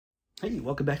Hey,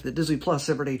 welcome back to the Disney Plus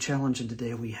Everyday Challenge, and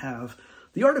today we have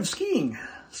The Art of Skiing,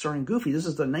 starring Goofy. This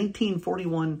is the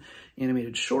 1941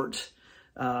 animated short.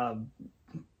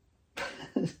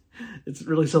 It's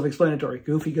really self-explanatory.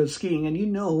 Goofy goes skiing, and you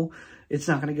know it's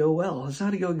not going to go well. It's not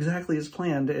going to go exactly as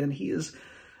planned, and he is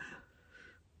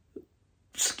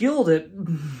skilled at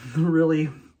really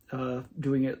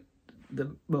doing it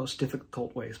the most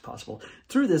difficult ways possible.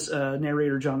 Through this,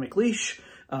 narrator John McLeish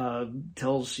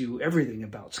tells you everything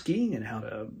about skiing and how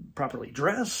to properly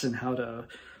dress and how to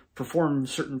perform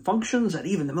certain functions that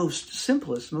even the most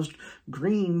simplest, most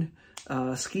green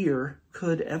skier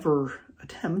could ever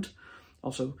attempt.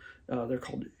 Also, they're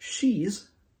called skis,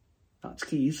 not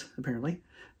skis, apparently.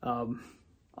 I'm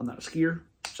not a skier,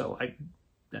 so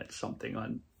that's something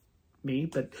on me,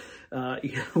 but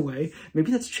either way,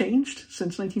 maybe that's changed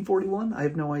since 1941. I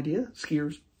have no idea.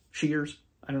 Skiers, shears,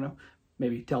 I don't know.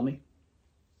 Maybe tell me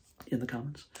in the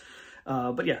comments.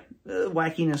 But yeah,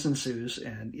 wackiness ensues,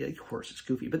 and yeah, of course it's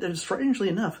Goofy. But then, strangely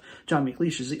enough, John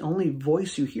McLeish is the only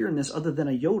voice you hear in this other than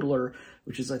a yodeler,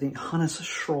 which is, I think, Hannes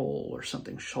Schroll or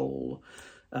something, Scholl.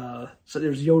 So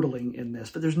there's yodeling in this,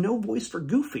 but there's no voice for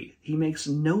Goofy. He makes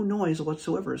no noise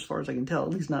whatsoever, as far as I can tell, at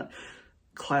least not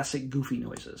classic Goofy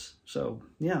noises. So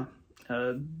yeah,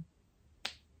 that's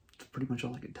pretty much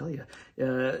all I can tell you.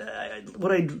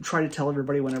 What I try to tell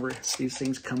everybody whenever these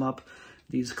things come up,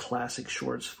 these classic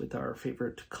shorts with our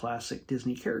favorite classic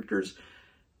Disney characters,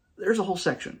 there's a whole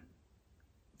section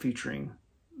featuring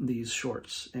these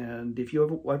shorts. And if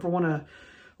you ever want to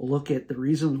look at the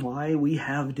reason why we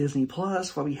have Disney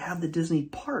Plus, why we have the Disney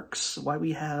parks, why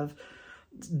we have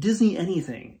Disney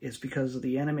anything, it's because of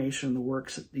the animation, the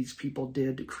works that these people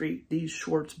did to create these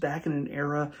shorts back in an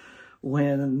era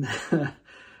when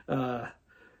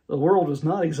the world was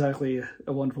not exactly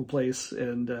a wonderful place,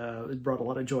 and it brought a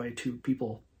lot of joy to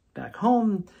people back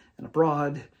home and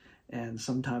abroad, and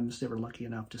sometimes they were lucky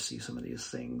enough to see some of these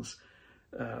things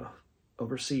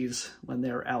overseas when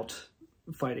they're out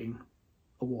fighting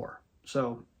a war.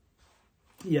 So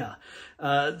yeah,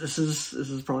 this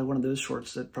is probably one of those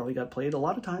shorts that probably got played a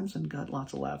lot of times and got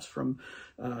lots of laughs from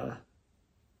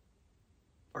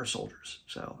our soldiers.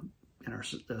 So, and our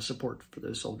support for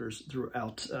those soldiers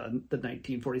throughout the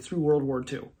 1940s, through World War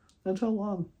II. That's how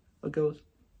long ago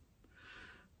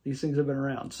these things have been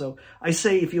around. So I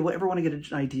say, if you ever want to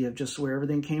get an idea of just where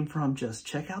everything came from, just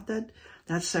check out that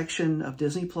section of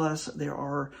Disney Plus. There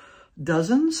are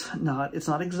dozens. It's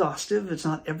not exhaustive. It's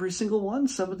not every single one.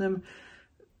 Some of them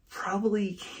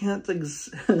probably can't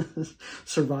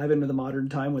survive into the modern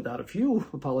time without a few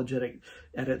apologetic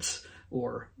edits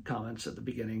or comments at the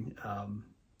beginning.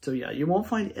 So yeah, you won't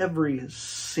find every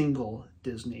single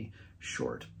Disney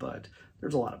short, but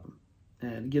there's a lot of them.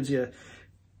 And it gives you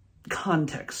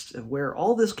context of where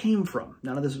all this came from.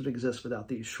 None of this would exist without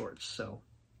these shorts. So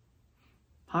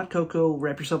hot cocoa,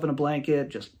 wrap yourself in a blanket,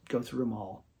 just go through them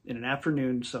all in an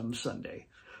afternoon some Sunday.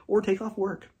 Or take off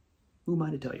work. Who am I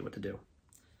to tell you what to do?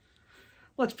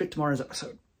 Let's pick tomorrow's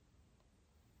episode.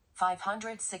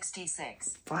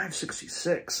 566.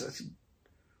 566. That's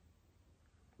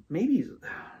maybe,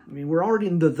 I mean, we're already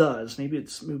in the thes. Maybe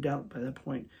it's moved out by that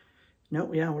point.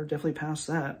 No, yeah, we're definitely past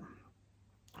that.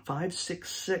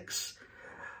 566.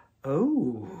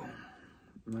 Oh,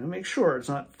 I'm going to make sure it's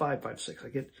not 556. I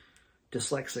get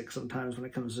dyslexic sometimes when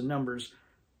it comes to numbers.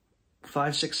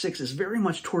 566 is very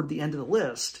much toward the end of the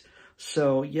list.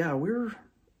 So yeah, we're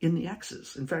in the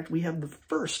X's. In fact, we have the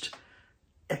first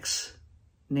X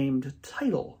named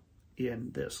title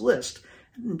in this list.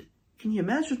 And can you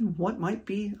imagine what might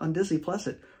be on Disney Plus?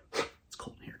 It's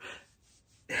cold in here.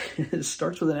 It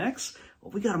starts with an X.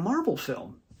 Well, we got a Marvel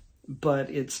film,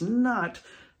 but it's not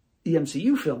the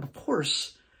MCU film. Of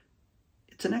course,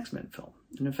 it's an X-Men film.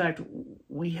 And in fact,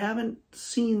 we haven't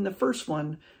seen the first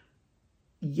one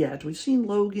yet. We've seen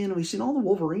Logan, we've seen all the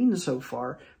Wolverines so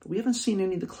far, but we haven't seen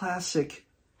any of the classic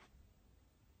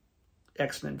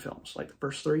X-Men films, like the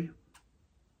first three.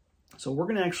 So we're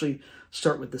going to actually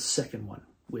start with the second one,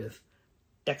 with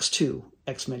X2,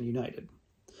 X-Men United.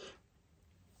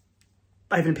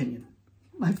 I have an opinion.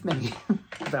 I have many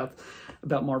about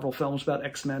Marvel films, about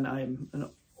X-Men. I'm an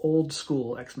old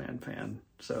school X-Men fan.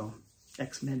 So,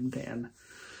 X-Men fan.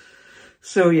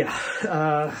 So yeah,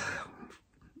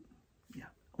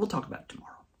 we'll talk about it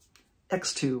tomorrow.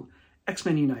 X2,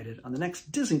 X-Men United on the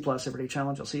next Disney Plus Everyday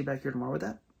Challenge. I'll see you back here tomorrow with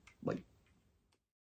that. Bye.